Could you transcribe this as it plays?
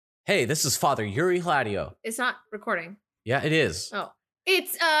Hey, this is Father Yuri Hladio. It's not recording. Yeah, it is. Oh.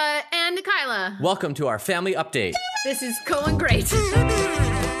 It's and Kyla. Welcome to our family update. This is going great.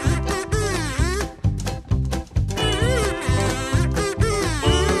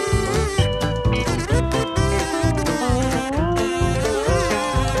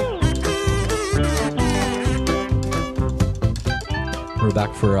 We're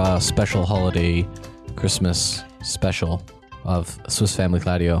back for a special holiday Christmas special of Swiss Family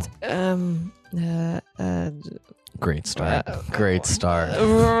Hladio. Great start. Great start.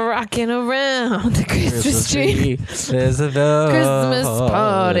 Rocking around the Christmas tree. There's a Christmas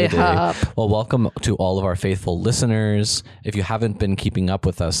party hop. Well, welcome to all of our faithful listeners. If you haven't been keeping up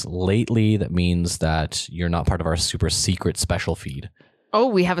with us lately, that means that you're not part of our super secret special feed. Oh,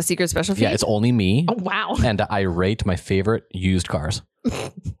 we have a secret special feed? Yeah, it's only me. Oh, wow. And I rate my favorite used cars.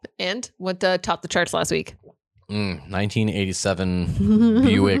 And what topped the charts last week?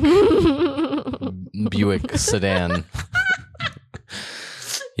 1987 Buick sedan.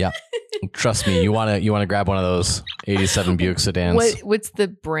 Yeah, trust me. You wanna grab one of those 87 Buick sedans. What's the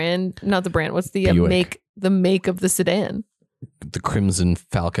brand? Not the brand. What's the Buick. make of the sedan? The Crimson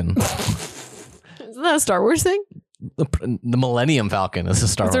Falcon. Isn't that a Star Wars thing? The Millennium Falcon is a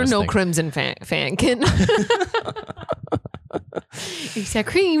Star Wars thing. Is there no Crimson Falcon? It's a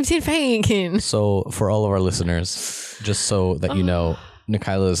Crimson Falcon. So for all of our listeners, just so that you know,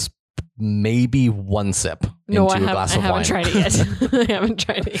 Nikaila's maybe one sip into a glass of wine. I haven't tried it yet. I haven't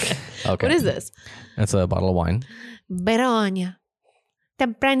tried it yet. Okay. What is this? It's a bottle of wine. Verona.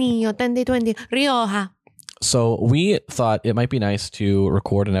 Tempranillo 2020 Rioja. So we thought it might be nice to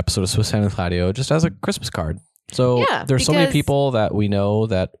record an episode of Swiss Family Hladio just as a Christmas card. So there's so many people that we know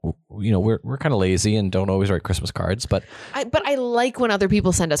that, you know, we're kind of lazy and don't always write Christmas cards, but I like when other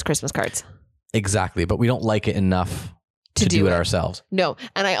people send us Christmas cards. Exactly, but we don't like it enough to do it ourselves. No,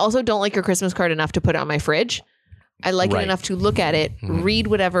 and I also don't like your Christmas card enough to put it on my fridge. I like it enough to look at it, read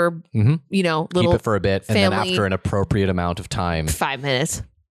whatever, you know, little keep it for a bit, and then family, after an appropriate amount of time, 5 minutes,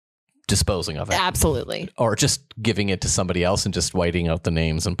 disposing of it. Absolutely. Or just giving it to somebody else and just whiting out the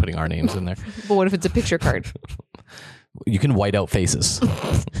names and putting our names in there. But what if it's a picture card? You can white out faces.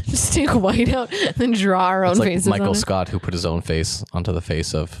 Just take white out and then draw our own faces. Michael on Scott, who put his own face onto the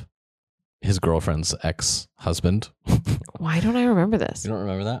face of his girlfriend's ex-husband. Why don't I remember this? You don't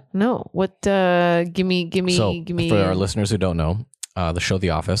remember that? No. What? Give me. For our listeners who don't know, the show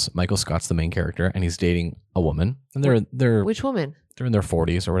The Office, Michael Scott's the main character, and he's dating a woman. And they're which woman? They're in their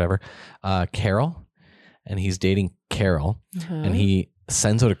 40s or whatever. Carol, and he's dating Carol, and he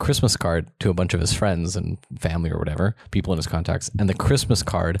sends out a Christmas card to a bunch of his friends and family or whatever, people in his contacts, and the Christmas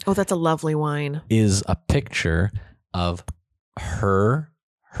card, oh, that's a lovely wine, is a picture of her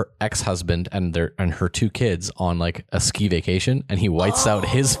ex-husband and her two kids on like a ski vacation, and he whites out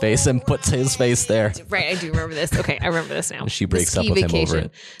his face and puts his face there. Right, I do remember this. Okay, I remember this now. And she breaks up with him over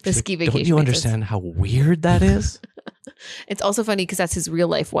it. The ski vacation. Don't you understand how weird that is? It's also funny because that's his real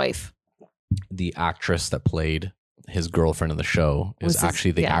life wife. The actress that played his girlfriend in the show is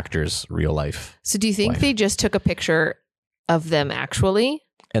actually the actor's real life. So do you think they just took a picture of them actually?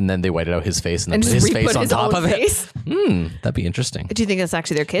 And then they whited out his face and then put his face on top of it. That'd be interesting. Do you think that's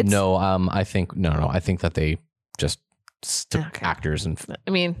actually their kids? No, I think that they just took actors and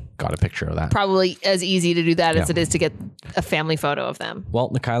got a picture of that. Probably as easy to do that as it is to get a family photo of them. Well,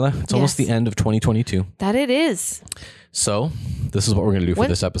 Nikayla, it's almost the end of 2022. That it is. So this is what we're going to do for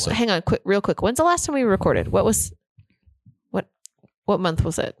this episode. Hang on, real quick. When's the last time we recorded? What month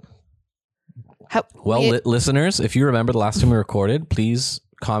was it? Listeners, if you remember the last time we recorded, please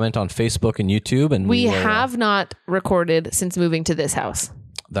comment on Facebook and YouTube. And we have not recorded since moving to this house.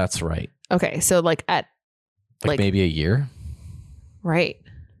 That's right. Okay, so like maybe a year. Right.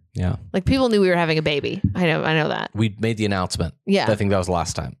 Yeah. Like people knew we were having a baby. I know that. We made the announcement. Yeah. I think that was the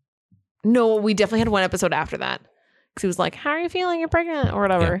last time. No, we definitely had one episode after that. Because he was like, how are you feeling? You're pregnant or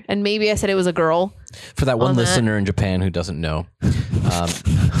whatever. Yeah. And maybe I said it was a girl. For that one listener in Japan who doesn't know.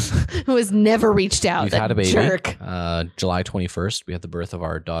 Who has never reached out. We've had a baby. Jerk. July 21st, we had the birth of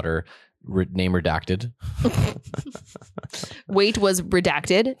our daughter, name redacted. Weight was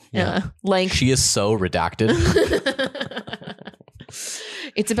redacted. Yeah. Length. She is so redacted.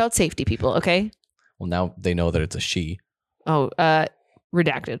 It's about safety, people, okay? Well, now they know that it's a she. Oh,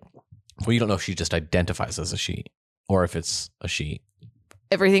 redacted. Well, you don't know if she just identifies as a she or if it's a she.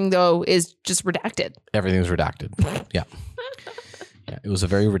 Everything, though, is just redacted. Everything's redacted. Yeah. Yeah. It was a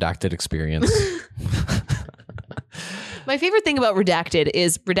very redacted experience. My favorite thing about redacted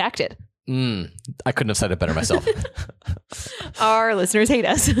is redacted. I couldn't have said it better myself. Our listeners hate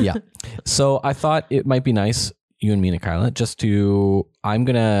us. Yeah. So I thought it might be nice, you and me, Nikayla, I'm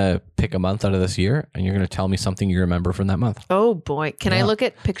going to pick a month out of this year and you're going to tell me something you remember from that month. Oh boy. Can I look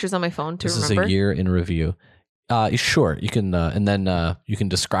at pictures on my phone to remember? This is a year in review. Sure. You can, and then you can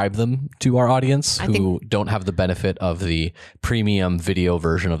describe them to our audience who don't have the benefit of the premium video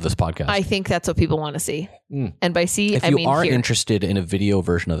version of this podcast. I think that's what people want to see. And by see, if you are interested in a video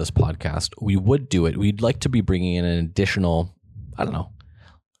version of this podcast, we would do it. We'd like to be bringing in an additional, I don't know.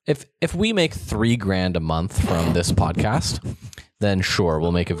 If we make $3,000 a month from this podcast, then sure,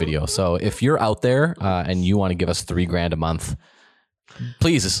 we'll make a video. So if you're out there and you want to give us $3,000 a month,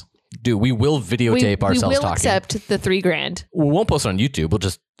 please do. We will videotape ourselves talking. We will accept the $3,000. We won't post it on YouTube.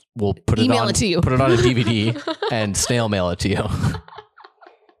 We'll put it email it to you. Put it on a DVD and snail mail it to you.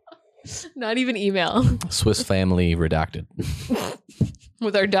 Not even email. Swiss Family redacted.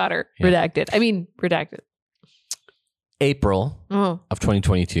 With our daughter redacted. I mean redacted. April of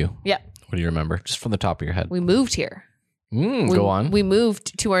 2022. Yeah. What do you remember? Just from the top of your head. We moved here. Go on. We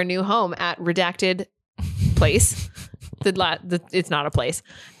moved to our new home at redacted place. It's not a place.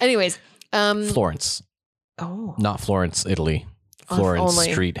 Anyways. Florence. Oh. Not Florence, Italy. Florence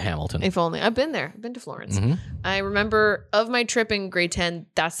Street, Hamilton. If only. I've been there. I've been to Florence. Mm-hmm. I remember of my trip in grade 10,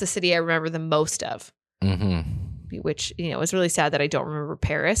 that's the city I remember the most of. Mm-hmm. Which, it's really sad that I don't remember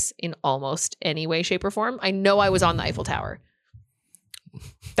Paris in almost any way, shape, or form. I know I was on the Eiffel Tower.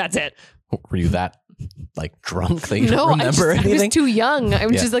 That's it. Were you that drunk that you don't remember anything? I was too young. I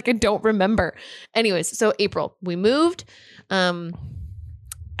was just I don't remember. Anyways, so April, we moved.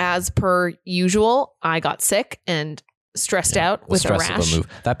 As per usual, I got sick and stressed out with a rash.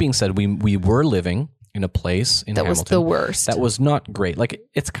 That being said, we were living in a place in Hamilton. That was the worst. That was not great.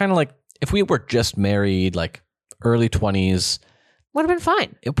 It's kind of like if we were just married, early 20s. Would have been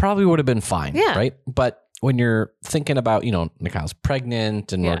fine. It probably would have been fine. Yeah. Right? But when you're thinking about, Nikayla's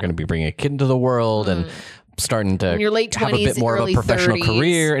pregnant and we're going to be bringing a kid into the world and starting to your late 20s, have a bit more of a professional 30s.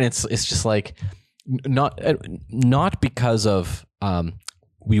 career. And it's just not because of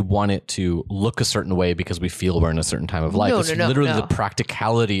we want it to look a certain way because we feel we're in a certain time of life. It's literally the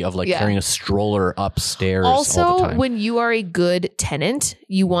practicality of carrying a stroller upstairs also, all the time. When you are a good tenant,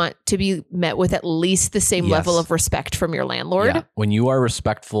 you want to be met with at least the same level of respect from your landlord. Yeah. When you are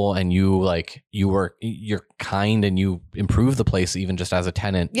respectful and you're kind and you improve the place even just as a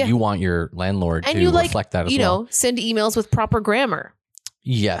tenant, you want your landlord to reflect that as well. Send emails with proper grammar.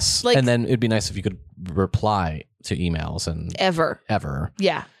 Yes. And then it'd be nice if you could reply to emails and ever.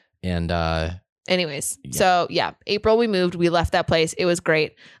 Yeah. And anyways, so April we moved. We left that place. It was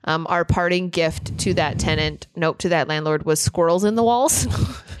great. Our parting gift to that tenant, to that landlord was squirrels in the walls.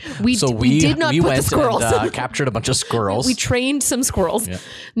 we did not put the squirrels. And, captured a bunch of squirrels. We trained some squirrels. Yeah.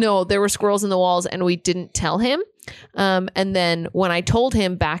 No, there were squirrels in the walls and we didn't tell him. And then when I told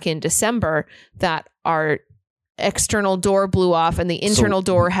him back in December that our external door blew off and the internal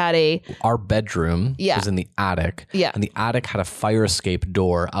door had our bedroom was in the attic and the attic had a fire escape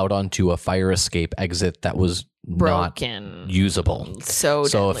door out onto a fire escape exit that was broken, not usable.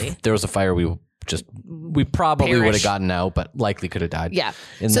 So if there was a fire, we probably would have gotten out, but likely could have died.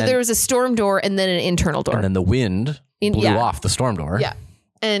 And so there was a storm door and then an internal door, and then the wind blew off the storm door.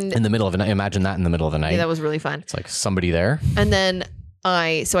 And in the middle of the night, imagine that in the middle of the night. That was really fun. It's like somebody there. And then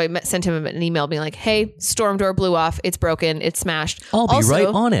I sent him an email being like, hey, storm door blew off. It's broken. It's smashed. I'll be right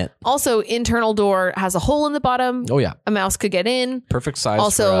on it. Also, internal door has a hole in the bottom. Oh, yeah. A mouse could get in. Perfect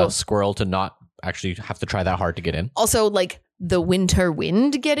size for a squirrel to not actually have to try that hard to get in. Also, the winter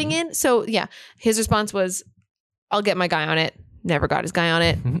wind getting in. So, his response was, I'll get my guy on it. Never got his guy on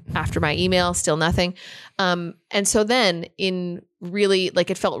it. After my email, still nothing. And so then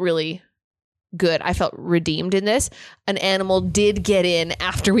it felt really good. I felt redeemed in this. An animal did get in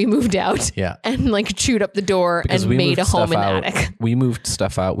after we moved out. Yeah. And chewed up the door and made a home in the attic. We moved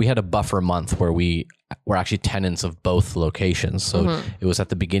stuff out. We had a buffer month where we were actually tenants of both locations. So it was at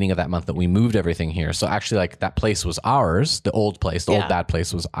the beginning of that month that we moved everything here. So actually that place was ours. The old place, the old bad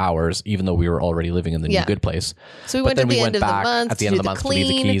place was ours, even though we were already living in the new good place. So we went at the end of the month to leave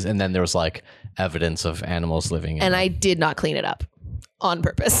the keys. And then there was evidence of animals living in it. And I did not clean it up on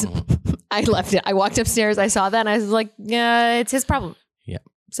purpose. I left it. I walked upstairs. I saw that and I was like, yeah, it's his problem. Yeah.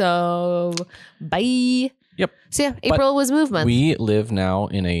 So bye. Yep. So April was move month. We live now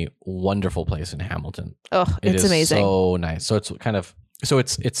in a wonderful place in Hamilton. Oh, it's amazing. So nice. So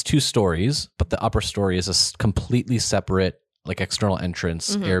it's 2 stories, but the upper story is a completely separate external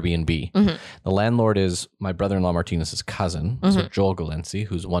entrance Airbnb. The landlord is my brother-in-law Martinez's cousin, so Joel Galensi,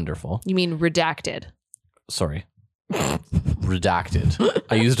 who's wonderful. You mean redacted? Sorry. Redacted.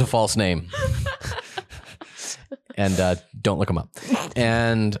 I used a false name. And don't look him up.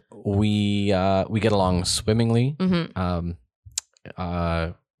 And we get along swimmingly.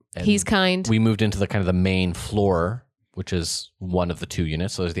 Mm-hmm. He's kind. We moved into the kind of the main floor, which is one of the 2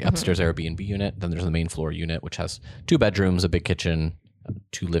 units. So there's the upstairs Airbnb unit. Then there's the main floor unit, which has 2 bedrooms, a big kitchen,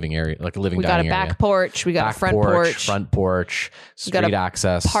 2 living area, like a living dining area. We got a back porch. We got a front porch. Street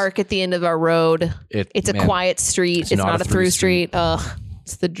access. Park at the end of our road. It's a quiet street. It's not a through street. Ugh,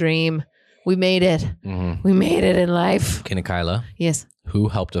 it's the dream. We made it. Mm-hmm. We made it in life. Okay, Kyla. Yes. Who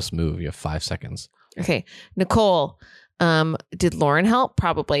helped us move? You have 5 seconds. Okay. Nicole. Did Lauren help?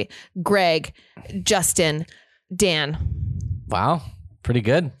 Probably. Greg, Justin, Dan. Wow. Pretty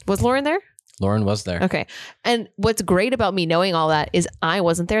good. Was Lauren there? Lauren was there. Okay. And what's great about me knowing all that is I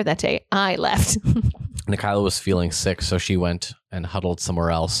wasn't there that day. I left. Nikayla was feeling sick, so she went and huddled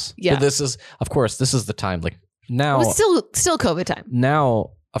somewhere else. Yeah. But this is the time. Like now. It was still COVID time.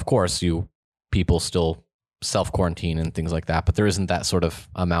 Now, of course, you people still self-quarantine and things like that, but there isn't that sort of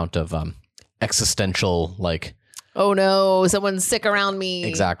amount of existential like, oh no, someone's sick around me.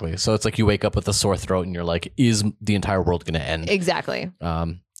 Exactly. So it's like you wake up with a sore throat and you're like, is the entire world going to end? Exactly.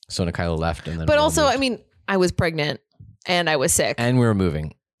 So Nikayla left, and then. But also, moved. I mean, I was pregnant and I was sick, and we were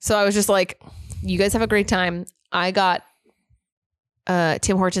moving. So I was just like, "You guys have a great time." I got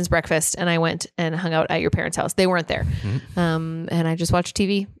Tim Hortons breakfast, and I went and hung out at your parents' house. They weren't there, and I just watched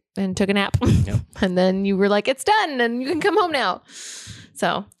TV and took a nap. Yep. And then you were like, "It's done, and you can come home now."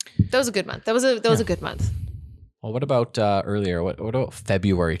 So that was a good month. That was a good month. Well, what about earlier? What about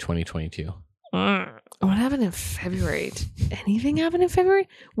February 2022? What happened in February? Did anything happen in February?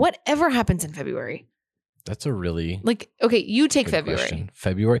 Whatever happens in February? That's a really okay. You take February. Question.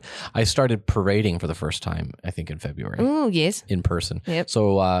 February. I started parading for the first time, I think, in February. Oh, yes, in person. Yep.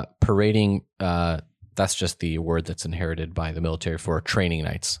 So parading. That's just the word that's inherited by the military for training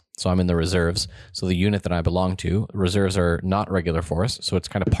nights. So I'm in the reserves. So the unit that I belong to, reserves are not regular force, so it's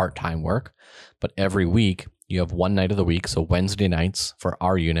kind of part-time work. But every week you have one night of the week. So Wednesday nights for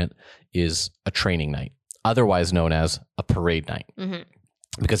our unit is a training night, otherwise known as a parade night,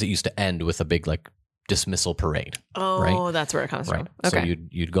 because it used to end with a big dismissal parade. Oh, right? That's where it comes from. Okay. So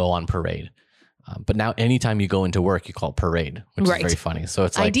you'd go on parade. But now anytime you go into work, you call it parade, which is very funny. So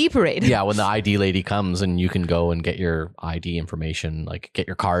it's like ID parade. Yeah, when the ID lady comes and you can go and get your ID information, like get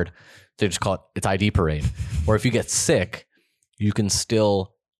your card, they just call it's ID parade. Or if you get sick, you can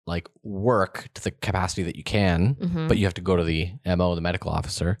still work to the capacity that you can, but you have to go to the MO, the medical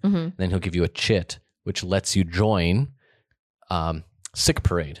officer, and then he'll give you a chit, which lets you join sick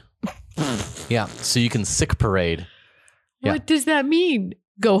parade. Yeah, so you can sick parade. Yeah. What does that mean?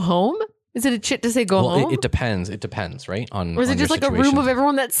 Go home? Is it a chit to say go home? It depends. It depends, right? Or is it just a room of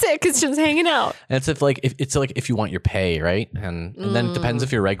everyone that's sick? It's just hanging out. And it's if you want your pay, right? And then it depends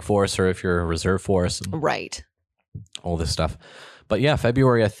if you're Reg Force or if you're a Reserve Force. Right. All this stuff. But yeah,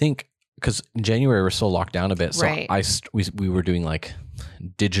 February, I think, because in January we're still locked down a bit. So we were doing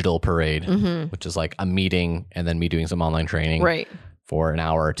digital parade, which is a meeting and then me doing some online training for an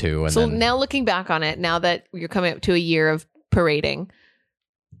hour or two. And so now looking back on it, now that you're coming up to a year of parading,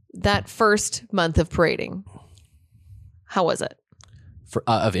 that first month of parading, how was it?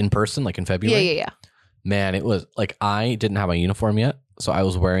 Of in person, in February? Yeah. Man, it was I didn't have my uniform yet, so I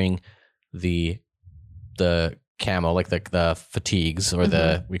was wearing the camo, the fatigues,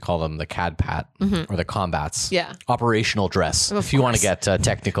 or we call them the CADPAT, or the combats. Yeah. Operational dress. If you want to get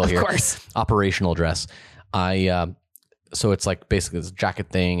technical here. Of course. Operational dress. So it's basically this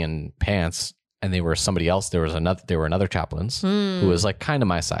jacket thing and pants. And they were somebody else. There were another chaplains who was kind of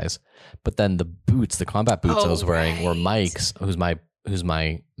my size. But then the boots, the combat boots I was wearing were Mike's, who's my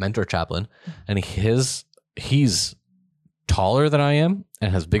mentor chaplain. And he's taller than I am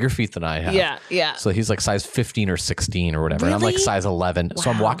and has bigger feet than I have. Yeah. So he's size 15 or 16 or whatever. Really? And I'm size 11. Wow. So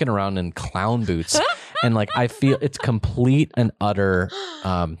I'm walking around in clown boots and I feel it's complete and utter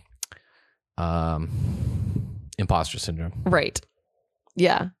imposter syndrome. Right.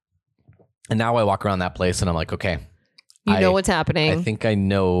 Yeah. And now I walk around that place and I'm okay. You know what's happening. I think I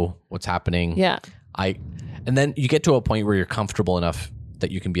know what's happening. Yeah. And then you get to a point where you're comfortable enough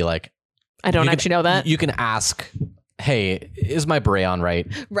that you can be I don't actually know that. You can ask, hey, is my beret on right?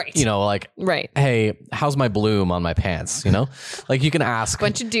 Right. Right. Hey, how's my bloom on my pants? You can ask. A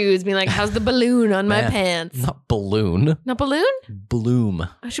bunch of dudes being how's the balloon on my pants? Not balloon. Not balloon? Bloom.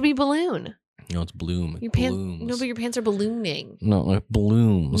 It should be balloon. No, it's bloom. Your pants. No, but your pants are ballooning. No,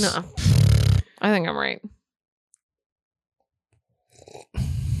 blooms. No. I think I'm right.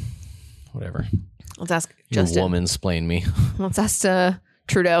 Whatever. Let's ask Justin. Your woman-splain me. Let's ask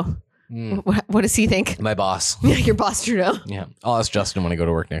Trudeau. What does he think? My boss. Yeah, your boss, Trudeau. Yeah. I'll ask Justin when I go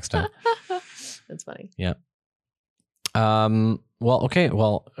to work next time. That's funny. Yeah. Well, okay.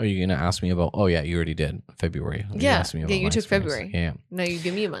 Well, are you going to ask me about? Oh, yeah, you already did February. You took February. Yeah. No, you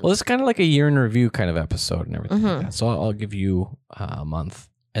give me a month. Well, it's kind of like a year in review kind of episode and everything like that. So I'll give you a month.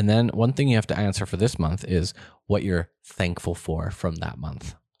 And then one thing you have to answer for this month is what you're thankful for from that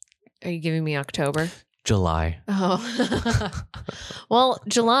month. Are you giving me October? July. Oh. Well,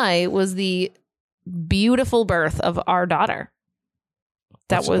 July was the beautiful birth of our daughter.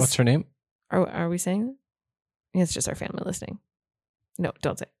 What's her name? Are we saying that? Yeah, it's just our family listening. No,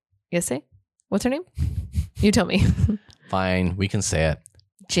 don't say. Yes, say. What's her name? You tell me. Fine, we can say it.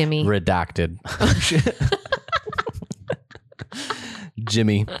 Jimmy. Redacted.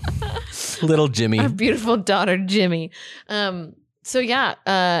 Jimmy. Little Jimmy. Our beautiful daughter, Jimmy. So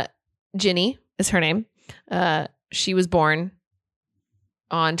yeah, Ginny is her name. She was born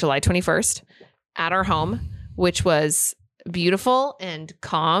on July 21st at our home, which was beautiful and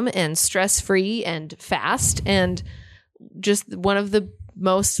calm and stress-free and fast and just one of the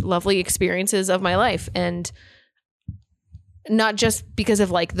most lovely experiences of my life. And not just because of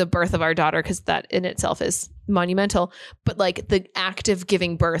like the birth of our daughter, because that in itself is monumental, but like the act of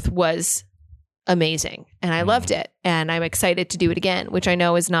giving birth was amazing and I loved it. And I'm excited to do it again, which I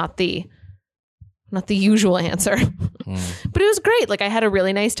know is not the usual answer, but it was great. Like I had a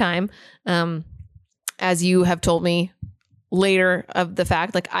really nice time. As you have told me later of the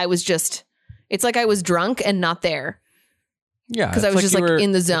fact, like it's like I was drunk and not there. Yeah. Because I was just like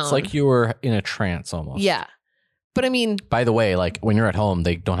in the zone. It's like you were in a trance almost. Yeah. But I mean, by the way, like when you're at home,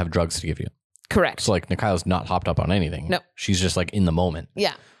 they don't have drugs to give you. Correct. So like Nikaila's not hopped up on anything. No. She's just like in the moment.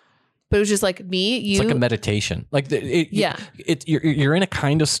 Yeah. But it was just like me, you. It's like a meditation. Like you're in a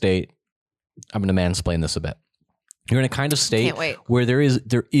kind of state. I'm going to mansplain this a bit. You're in a kind of state where there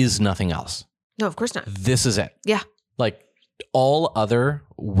is nothing else. No, of course not. This is it. Yeah. Like all other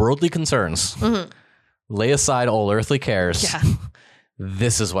worldly concerns, lay aside all earthly cares. Yeah.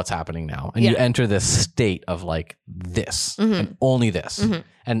 This is what's happening now. And you enter this state of like this and only this.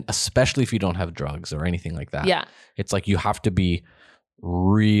 And especially if you don't have drugs or anything like that. Yeah. It's like you have to be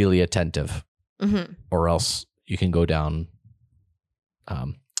really attentive or else you can go down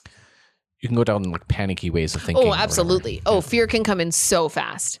like panicky ways of thinking. Oh, absolutely. Oh, fear can come in so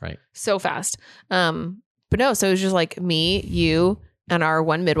fast. Right. So fast. But no, so it was just like me, you, and our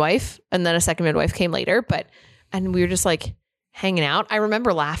one midwife, and then a second midwife came later, and we were just like hanging out. I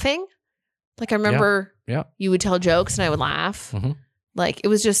remember laughing. Like I remember you would tell jokes and I would laugh. Like it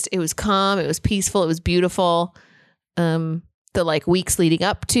was calm, it was peaceful, it was beautiful. The like weeks leading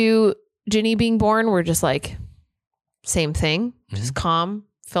up to Ginny being born were just like same thing, just calm,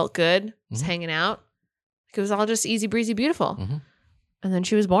 felt good, was hanging out. It was all just easy breezy, beautiful. And then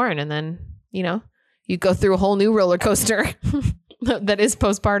she was born, and then, you know, you go through a whole new roller coaster that is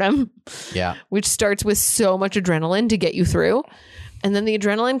postpartum. Yeah. Which starts with so much adrenaline to get you through. And then the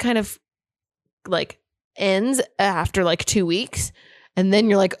adrenaline kind of like ends after like 2 weeks. And then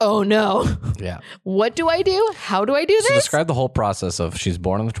you're like, oh no. Yeah. What do I do? How do I do this? So describe the whole process of she's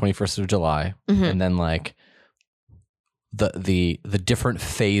born on the 21st of July and then like the different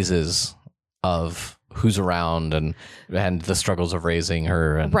phases of who's around and the struggles of raising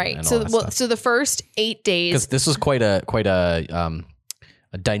her and right. And so the first 8 days, because this was quite a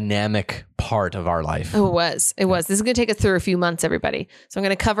dynamic part of our life. Oh, it was. This is going to take us through a few months, everybody. So I'm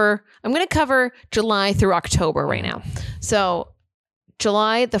going to cover July through October right now. So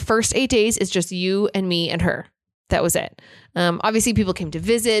July, the first 8 days is just you and me and her. That was it. Obviously people came to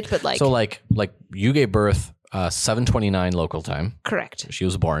visit, but like, so like you gave birth 7:29 local time. Correct. She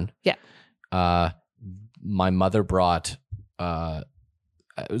was born. Yeah. My mother brought,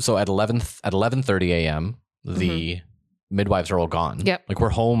 so at 11:30 a.m., the midwives are all gone. Yep. Like we're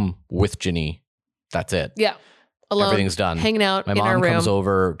home with Ginny. That's it. Yeah. Alone. Everything's done. Hanging out My in our mom room. comes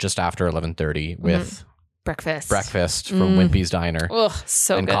over just after 11:30 with breakfast from Wimpy's Diner. Oh,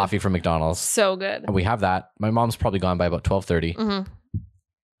 so and good. coffee from McDonald's. So good. And we have that. My mom's probably gone by about 12:30.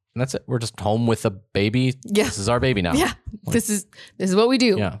 And that's it. We're just home with a baby. Yeah. This is our baby now. Yeah. Like, this is what we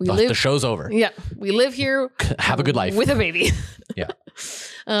do. Yeah. We the show's over. Yeah. We live here. Have a good life. With a baby. Yeah.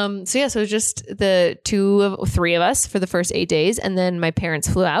 So just the 3 of us for the first 8 days. And then my parents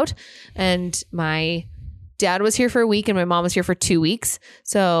flew out and my dad was here for a week and my mom was here for 2 weeks.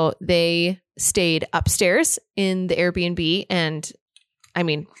 So they stayed upstairs in the Airbnb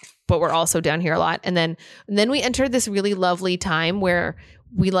but we're also down here a lot. And then we entered this really lovely time where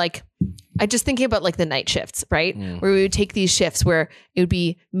I just thinking about like the night shifts, right? Where we would take these shifts where it would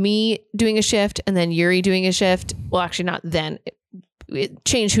be me doing a shift and then Yuri doing a shift. Well, actually not then. It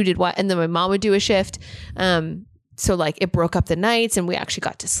changed who did what. And then my mom would do a shift. So like it broke up the nights and we actually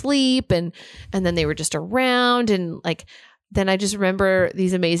got to sleep and then they were just around and like then I just remember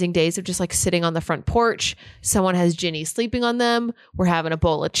these amazing days of just like sitting on the front porch. Someone has Ginny sleeping on them. We're having a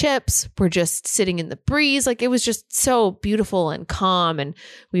bowl of chips. We're just sitting in the breeze. Like it was just so beautiful and calm. And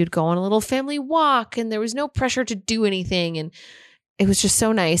we would go on a little family walk and there was no pressure to do anything. And it was just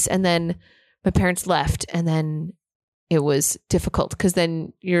so nice. And then my parents left and then it was difficult because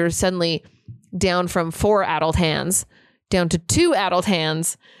then you're suddenly down from 4 adult hands down to 2 adult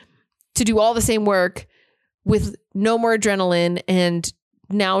hands to do all the same work with no more adrenaline and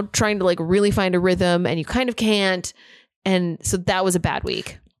now trying to like really find a rhythm and you kind of can't. And so that was a bad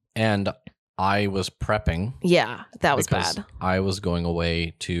week. And I was prepping. Yeah, that was bad. I was going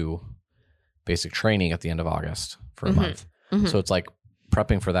away to basic training at the end of August for a month. Mm-hmm. So it's like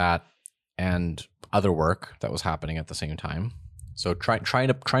prepping for that and other work that was happening at the same time. So trying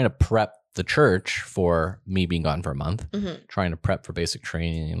to prep the church for me being gone for a month, trying to prep for basic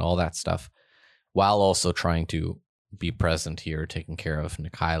training and all that stuff, while also trying to be present here, taking care of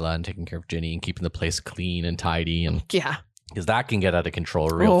Nikayla and taking care of Ginny and keeping the place clean and tidy. And yeah, because that can get out of control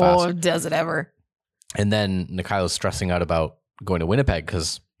real fast. Oh, does it ever? And then Nikayla's stressing out about going to Winnipeg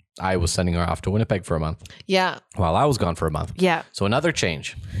because I was sending her off to Winnipeg for a month. Yeah. While I was gone for a month. Yeah. So another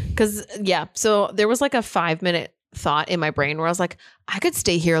change. Because, yeah. So there was like a 5-minute thought in my brain where I was like, I could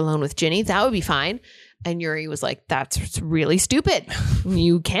stay here alone with Ginny. That would be fine. And Yuri was like, that's really stupid.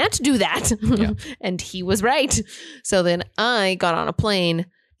 You can't do that. Yeah. And he was right. So then I got on a plane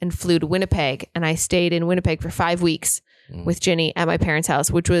and flew to Winnipeg. And I stayed in Winnipeg for 5 weeks with Ginny at my parents' house,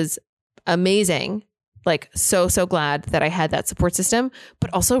 which was amazing. Like so glad that I had that support system,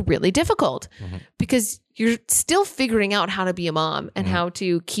 but also really difficult because you're still figuring out how to be a mom and how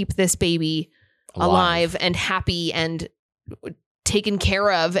to keep this baby alive and happy and taken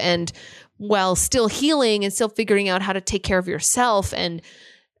care of, and while still healing and still figuring out how to take care of yourself and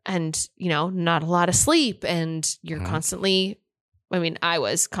you know, not a lot of sleep, and you're constantly, I mean, I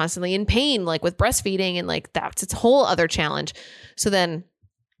was constantly in pain, like with breastfeeding, and like that's its whole other challenge. So then,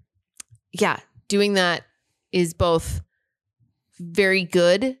 yeah, doing that is both very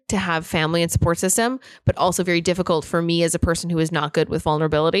good to have family and support system, but also very difficult for me as a person who is not good with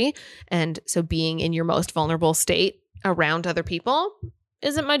vulnerability. And so being in your most vulnerable state around other people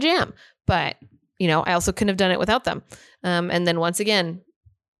isn't my jam. But, you know, I also couldn't have done it without them. And then once again,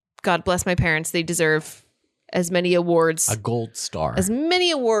 God bless my parents. They deserve as many awards. A gold star. As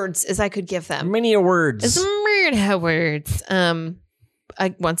many awards as I could give them. Many awards. As many awards.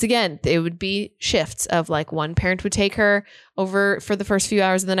 Once again, it would be shifts of like one parent would take her over for the first few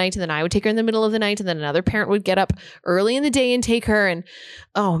hours of the night, and then I would take her in the middle of the night, and then another parent would get up early in the day and take her. And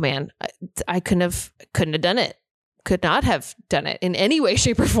oh man, I couldn't have done it. Could not have done it in any way,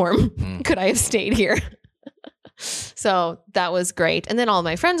 shape, or form. Could I have stayed here? So that was great. And then all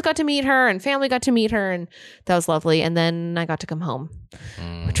my friends got to meet her and family got to meet her, and that was lovely. And then I got to come home,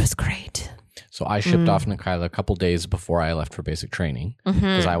 which was great. So I shipped off Nikayla a couple days before I left for basic training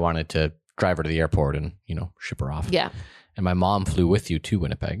because I wanted to drive her to the airport and, you know, ship her off. Yeah. And my mom flew with you to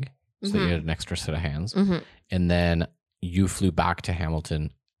Winnipeg. So you had an extra set of hands. And then you flew back to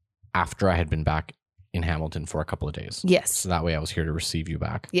Hamilton after I had been back in Hamilton for a couple of days. Yes. So that way I was here to receive you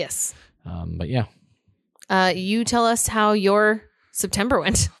back. Yes. But yeah. You tell us how your September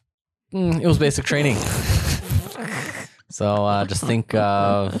went. It was basic training. So just think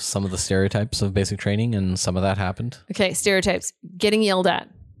of some of the stereotypes of basic training, and some of that happened. Okay, stereotypes. Getting yelled at.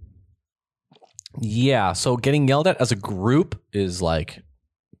 Yeah, so getting yelled at as a group is like,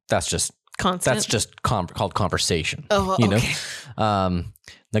 that's just constant. That's just called conversation. Oh, you okay. know?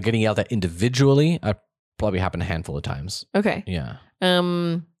 Now getting yelled at individually, probably happened a handful of times. Okay. Yeah.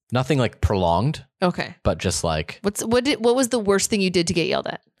 Nothing like prolonged. Okay. But just like, what was the worst thing you did to get yelled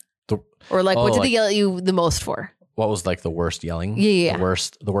at? What did they yell at you the most for? What was like the worst yelling? Yeah.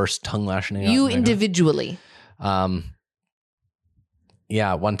 The worst tongue lashing. You individually.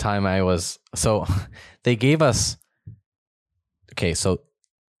 Yeah. One time so they gave us, okay, so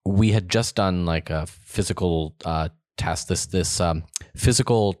we had just done like a physical test, this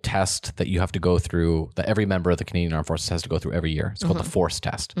physical test that you have to go through, that every member of the Canadian Armed Forces has to go through every year. It's called the Force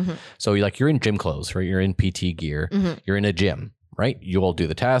Test. So you're in gym clothes, right? You're in PT gear. You're in a gym, right? You all do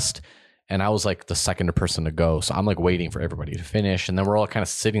the test. And I was like the second person to go. So I'm like waiting for everybody to finish. And then we're all kind of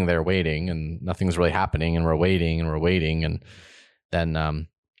sitting there waiting, and nothing's really happening. And we're waiting. And then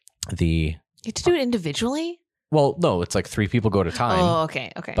you have to do it individually? Well, no, it's like 3 people go at a time. Oh,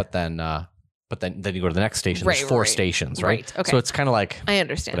 okay. But then you go to the next station. There's 4 stations, right? Okay. So it's kind of like, I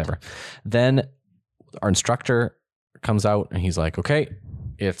understand. Whatever. Then our instructor comes out and he's like, okay,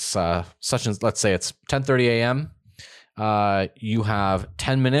 it's let's say it's 10:30 a.m. You have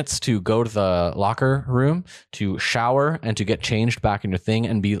 10 minutes to go to the locker room, to shower, and to get changed back in your thing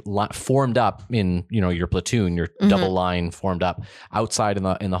and be formed up in, your platoon, your double line formed up outside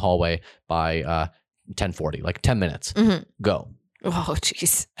in the hallway by 10:40, like 10 minutes. Go. Oh,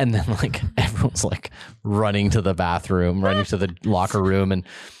 jeez. And then like everyone's like running to the bathroom, running to the locker room, and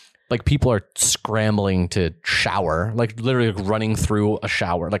like people are scrambling to shower, like literally running through a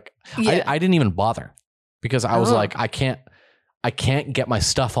shower. Like I didn't even bother because I was like, I can't get my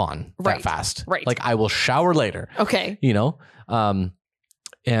stuff on that fast. Right. Like I will shower later. Okay. And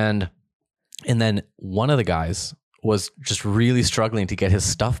then one of the guys was just really struggling to get his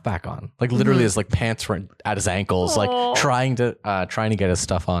stuff back on. Like literally his like pants were at his ankles, like trying to get his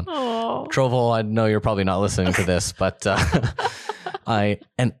stuff on. Trovo, I know you're probably not listening to this, but I'm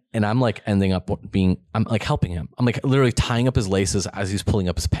like ending up I'm like helping him. I'm like literally tying up his laces as he's pulling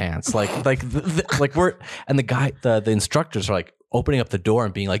up his pants. Like the instructors are like opening up the door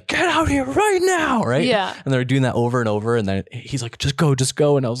and being like, get out here right now. Right. Yeah. And they're doing that over and over. And then he's like, just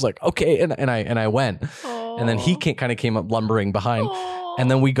go. And I was like, okay. And I went. And then he kind of came up lumbering behind. And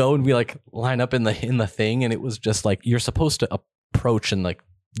then we go and we like line up in the thing. And it was just like, you're supposed to approach and like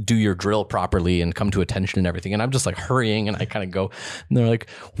do your drill properly and come to attention and everything. And I'm just like hurrying and I kind of go, and they're like,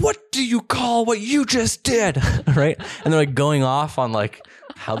 what do you call what you just did? Right. And they're like going off on like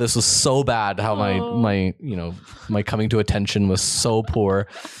how this was so bad, how my coming to attention was so poor.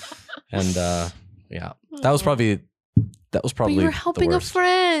 And that was probably but you were helping a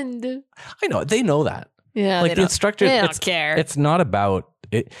friend. I know. They know that. Yeah. Like the instructor, they don't care. It's not about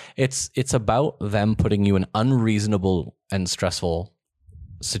it. It's about them putting you in unreasonable and stressful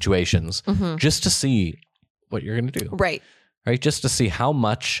situations just to see what you're going to do. Right. Just to see how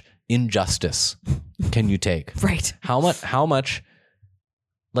much injustice can you take. Right. How much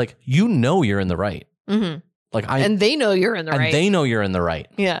like you're in the right. Like and they know you're in the right. And they know you're in the right.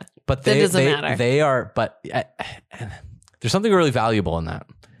 Yeah. But that doesn't matter. They are, but there's something really valuable in that.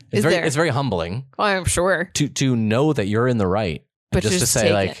 It's very humbling. Oh, I'm sure. To know that you're in the right. But just to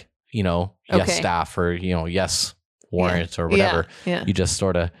say like, yes, staff, or, yes, warrant or whatever. Yeah. You just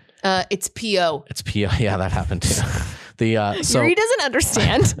sort of. It's PO. It's PO. Yeah, that happened too. Yuri doesn't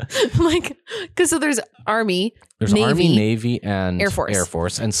understand. Like, because there's Army, Navy, and Air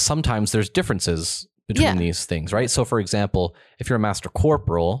Force. And sometimes there's differences between these things, right? So for example, if you're a master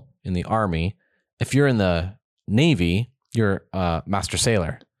corporal in the Army, if you're in the Navy, you're a master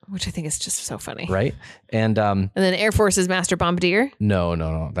sailor. Which I think is just so funny. Right. And then Air Force is Master Bombardier.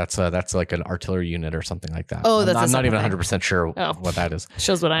 No. That's like an artillery unit or something like that. Oh, I'm not even 100% sure what that is.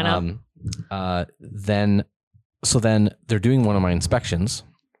 Shows what I know. Then they're doing one of my inspections,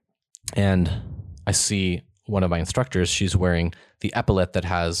 and I see one of my instructors. She's wearing the epaulet that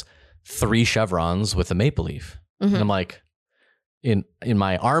has 3 chevrons with a maple leaf. And I'm like, in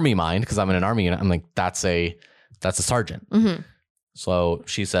my Army mind, because I'm in an Army unit, I'm like, that's a sergeant. So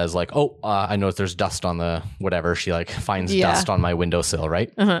she says like, I noticed there's dust on the whatever. She like finds dust on my windowsill,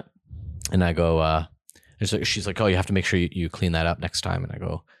 right? And I go, she's like, you have to make sure you clean that up next time. And I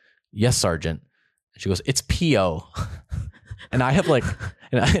go, yes, Sergeant. And she goes, it's PO. And I have like,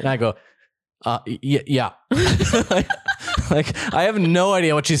 and I go, yeah. Like I have no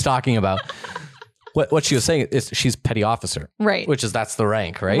idea what she's talking about. What she was saying is she's petty officer, right? That's the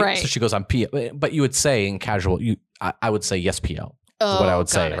rank, right? Right. So she goes, I'm PO, but you would say in casual, I would say yes, PO. Is what I would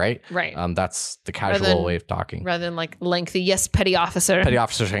say, right? Right. That's the casual way of talking. Rather than like lengthy, yes, petty officer. Petty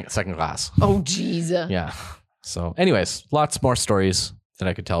officer, second class. Oh, jeez. Yeah. So anyways, lots more stories that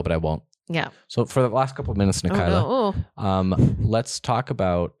I could tell, but I won't. Yeah. So for the last couple of minutes, Nikayla, let's talk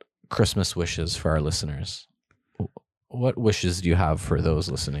about Christmas wishes for our listeners. What wishes do you have for those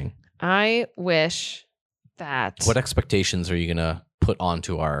listening? I wish that... What expectations are you going to put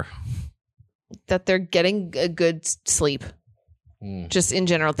onto our... That they're getting a good sleep. Just in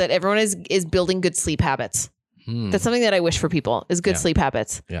general, that everyone is building good sleep habits. That's something that I wish for people, is good sleep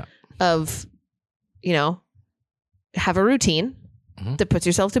habits. Yeah. Of, have a routine that puts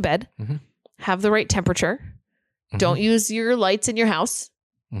yourself to bed. Have the right temperature. Don't use your lights in your house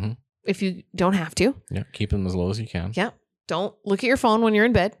if you don't have to. Yeah. Keep them as low as you can. Yeah. Don't look at your phone when you're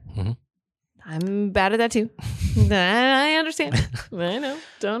in bed. I'm bad at that too. I understand. I know.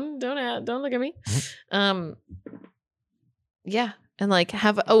 Don't look at me. Yeah. And like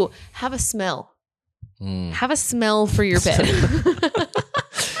have a smell. Have a smell for your bed.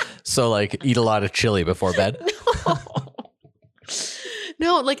 So like eat a lot of chili before bed.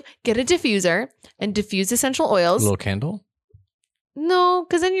 No, like get a diffuser and diffuse essential oils. A little candle? No,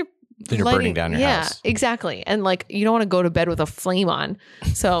 because then you're Then you're burning down your house. Yeah, exactly. And like, you don't want to go to bed with a flame on.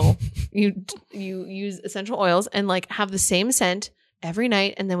 So you use essential oils and like have the same scent every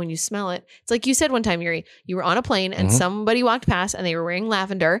night. And then when you smell it, it's like you said one time, Yuri, you were on a plane and somebody walked past and they were wearing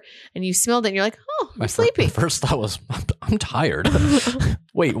lavender and you smelled it and you're like, oh, I'm sleepy. My first thought was, I'm tired.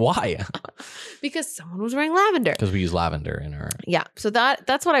 Wait, why? Because someone was wearing lavender. Because we use lavender in our... Yeah. So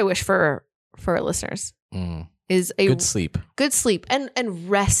that's what I wish for our listeners. Is a good sleep and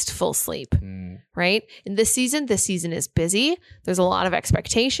restful sleep, right? In this season is busy. There's a lot of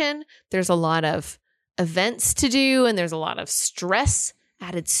expectation. There's a lot of events to do, and there's a lot of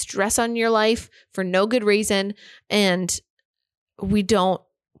added stress on your life for no good reason. And we don't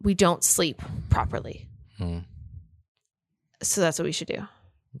sleep properly. So that's what we should do.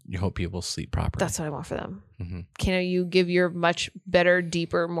 You hope people sleep properly. That's what I want for them. Can you give your much better,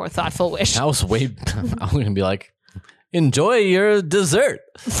 deeper, more thoughtful wish? I'm going to be like, enjoy your dessert.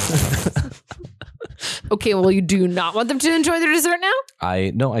 Okay, well, you do not want them to enjoy their dessert now?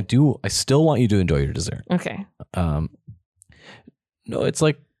 No, I do. I still want you to enjoy your dessert. Okay. No, it's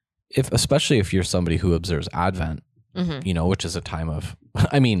like, especially if you're somebody who observes Advent, which is a time of,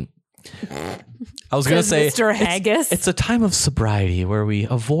 I was going to say, Mr. Haggis. It's a time of sobriety where we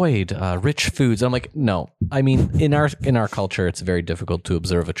avoid rich foods. I'm like, no. I mean, in our culture, it's very difficult to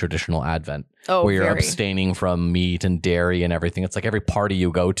observe a traditional Advent where you're abstaining from meat and dairy and everything. It's like every party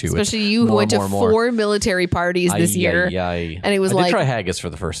you go to. Especially you who went to 4 military parties this year. And it was I did try haggis for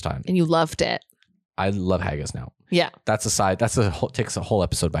the first time. And you loved it. I love haggis now. Yeah. Takes a whole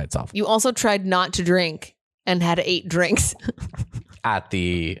episode by itself. You also tried not to drink and had 8 drinks. At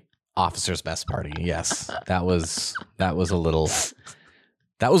the officer's mess party. Yes. That was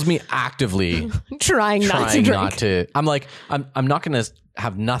me actively trying not to drink. I'm like, I'm not going to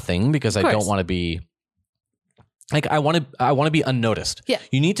have nothing because I don't want to be like, I want to be unnoticed. Yeah.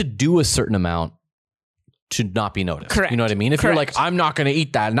 You need to do a certain amount to not be noticed. Correct. You know what I mean? If you're like, I'm not going to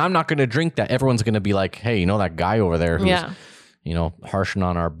eat that and I'm not going to drink that, everyone's going to be like, hey, that guy over there who's, harshing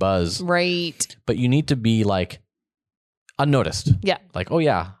on our buzz. Right. But you need to be like unnoticed. Yeah. Like, oh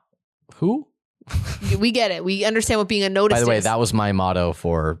yeah. Who? We get it. We understand what being unnoticed is. By the way, that was my motto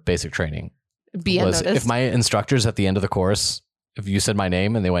for basic training. Be unnoticed. If my instructors at the end of the course, if you said my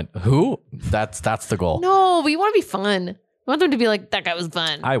name and they went, who? That's the goal. No, but you want to be fun. You want them to be like, that guy was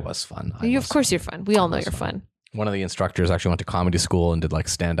fun. I was fun. Of course you're fun. We all know you're fun. One of the instructors actually went to comedy school and did like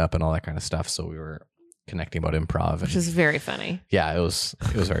stand up and all that kind of stuff. So we were connecting about improv. Which is very funny. Yeah, it was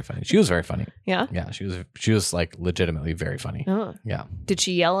very funny. She was very funny. Yeah? Yeah, she was like legitimately very funny. Oh. Yeah. Did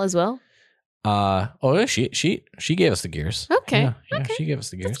she yell as well? She gave us the gears. Okay. Yeah, okay. She gave us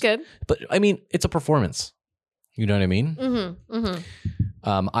the gears. That's good. But I mean, it's a performance. You know what I mean?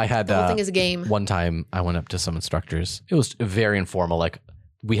 I had the whole thing is a game. One time I went up to some instructors. It was very informal. Like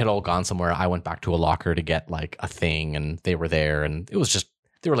we had all gone somewhere. I went back to a locker to get like a thing, and they were there, and it was just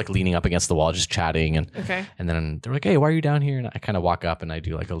they were like leaning up against the wall, just chatting, and then they're like, "Hey, why are you down here?" And I kind of walk up and I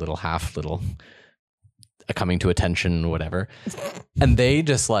do like a little coming to attention, whatever, and they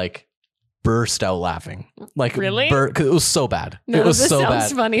just like burst out laughing. Like really? Cause it was so bad. No, it was this so sounds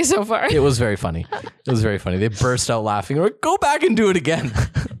bad. Funny so far. It was very funny. It was very funny. They burst out laughing. Or go back and do it again.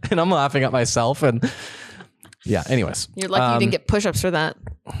 And I'm laughing at myself. And yeah. Anyways, you're lucky you didn't get push-ups for that.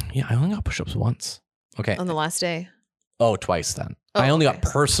 Yeah, I only got push-ups once. Okay. On the last day. Oh, twice then. I only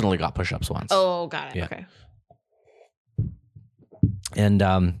personally got push-ups once. Oh, got it. Yeah. Okay. And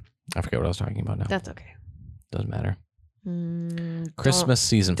I forget what I was talking about now. That's okay. Doesn't matter. Christmas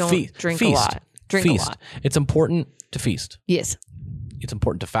season. Don't drink a lot. Drink a lot. It's important to feast. Yes. It's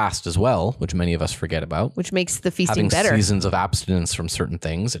important to fast as well, which many of us forget about. Which makes the feasting Having better. Seasons of abstinence from certain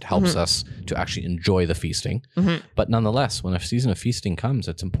things, it helps us to actually enjoy the feasting. But nonetheless, when a season of feasting comes,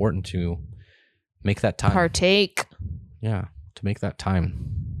 it's important to make that time. Partake. Yeah, to make that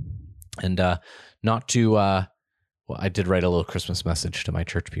time. And not to, I did write a little Christmas message to my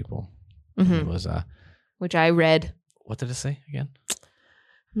church people. It was, which I read. What did it say again?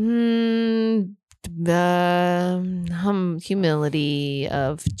 The humility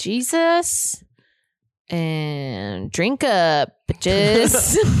of Jesus and drink up,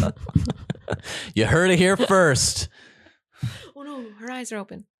 bitches. You heard it here first. Oh no, her eyes are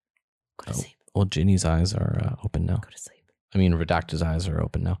open. Go to sleep. Well, Ginny's eyes are open now. Go to sleep. I mean, Redacted's eyes are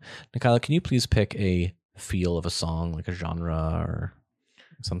open now. Nikayla, can you please pick a feel of a song, like a genre or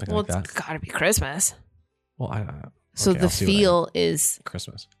something like that? Well, it's got to be Christmas. Well, so the feel is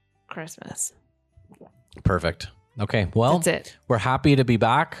Christmas. Perfect. Okay, well, that's it. We're happy to be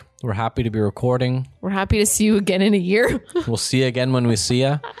back. We're happy to be recording. We're happy to see you again in a year. We'll see you again when we see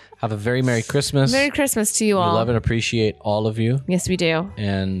you. Have a very Merry Christmas. Merry Christmas to you all. We love and appreciate all of you. Yes, we do.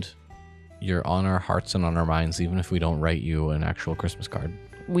 And you're on our hearts and on our minds, even if we don't write you an actual Christmas card.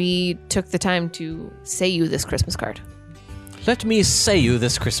 We took the time to say you this Christmas card. Let me say you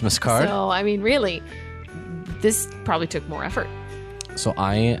this Christmas card. So, I mean, really, this probably took more effort. So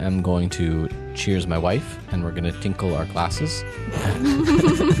I am going to cheers my wife, and we're going to tinkle our glasses.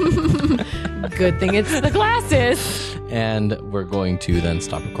 Good thing it's the glasses. And we're going to then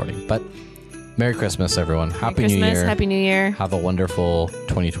stop recording. But Merry Christmas, everyone. Happy New Year. Happy New Year. Have a wonderful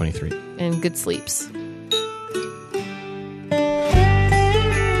 2023. And good sleeps.